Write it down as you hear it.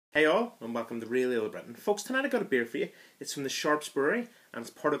Hey all, and welcome to Real Ale Britain. Folks, tonight I got a beer for you. It's from the Sharps Brewery, and it's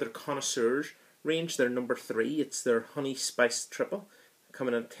part of their Connoisseurs range, their number 3. It's their Honey Spiced Triple,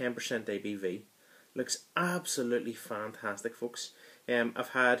 coming at 10% ABV. Looks absolutely fantastic, folks.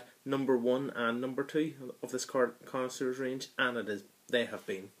 I've had number 1 and number 2 of this Connoisseurs range, and they have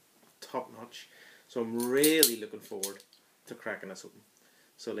been top notch. So I'm really looking forward to cracking this open.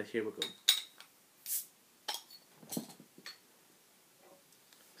 So here we go.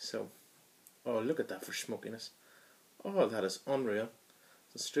 So, oh, look at that for smokiness. Oh, that is unreal.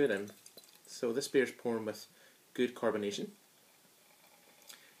 So straight in. So this beer is poured with good carbonation.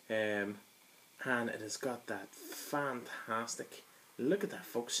 And it has got that fantastic, look at that,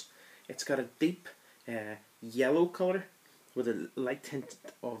 folks. It's got a deep yellow colour with a light tint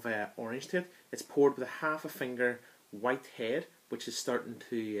of orange to it. It's poured with a half a finger white head, which is starting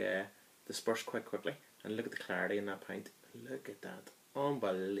to disperse quite quickly. And look at the clarity in that pint. Look at that.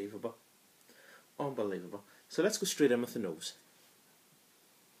 Unbelievable. Unbelievable. So let's go straight in with the nose.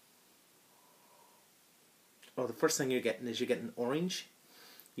 Oh, the first thing you're getting orange.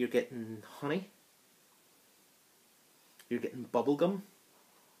 You're getting honey. You're getting bubblegum.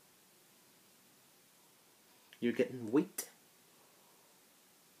 You're getting wheat.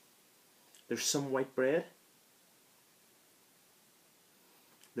 There's some white bread.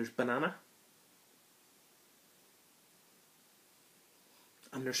 There's banana.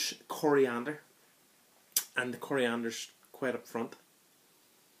 And there's coriander, and the coriander's quite up front.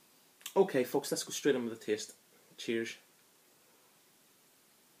 Okay, folks, let's go straight in with the taste. Cheers.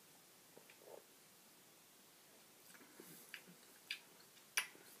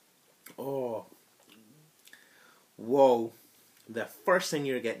 Oh, whoa. The first thing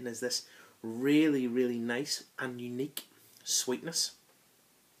you're getting is this really, really nice and unique sweetness.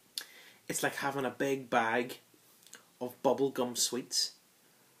 It's like having a big bag of bubblegum sweets.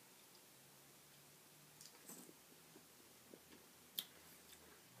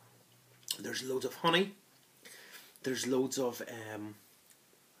 There's loads of honey. There's loads of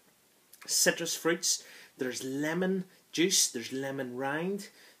citrus fruits. There's lemon juice. There's lemon rind.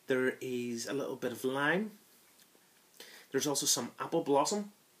 There is a little bit of lime. There's also some apple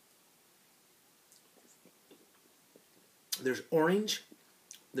blossom. There's orange.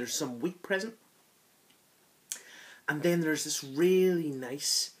 There's some wheat present. And then there's this really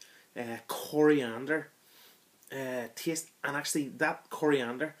nice coriander taste. And actually that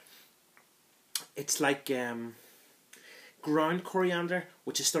coriander, it's like ground coriander,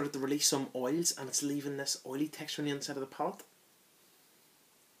 which has started to release some oils, and it's leaving this oily texture on the inside of the palate.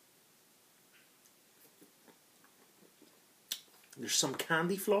 There's some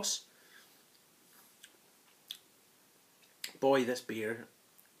candy floss. Boy, this beer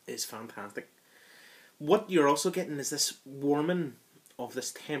is fantastic. What you're also getting is this warming of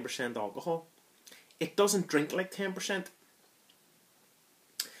this 10% alcohol. It doesn't drink like 10%.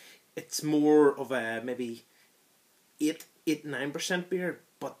 It's more of a maybe 9% beer,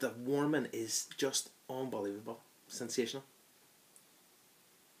 but the warming is just unbelievable, sensational.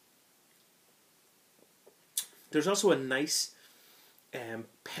 There's also a nice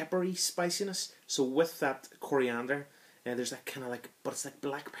peppery spiciness. So with that coriander, there's that kind of like, but it's like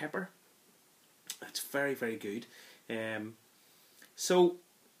black pepper. It's very, very good. So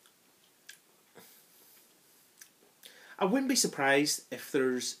I wouldn't be surprised if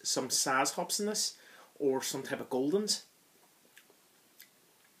there's some Saz hops in this, or some type of Goldens.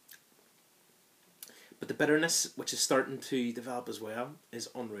 But the bitterness, which is starting to develop as well, is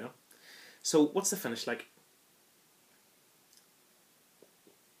unreal. So what's the finish like?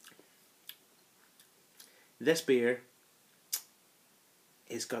 This beer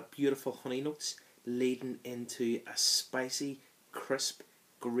has got beautiful honey notes leading into a spicy, crisp,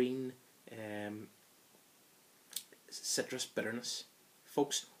 green citrus bitterness.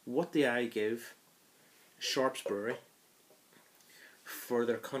 Folks, what do I give Sharps Brewery for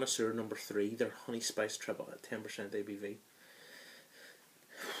their Connoisseur number 3, their Honey Spice Triple at 10% ABV?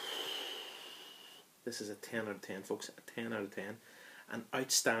 This is a 10 out of 10, folks. A 10 out of 10. An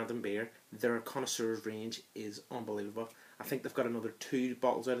outstanding beer. Their Connoisseurs range is unbelievable. I think they've got another 2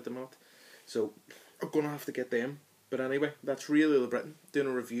 bottles out at the moment, so I'm going to have to get them. But anyway, that's Real Ale Britain doing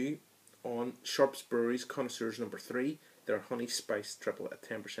a review on Sharps Brewery's Connoisseurs number 3, their Honey Spice Triple at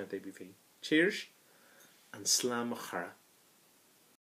 10% ABV. Cheers and Slam Machara.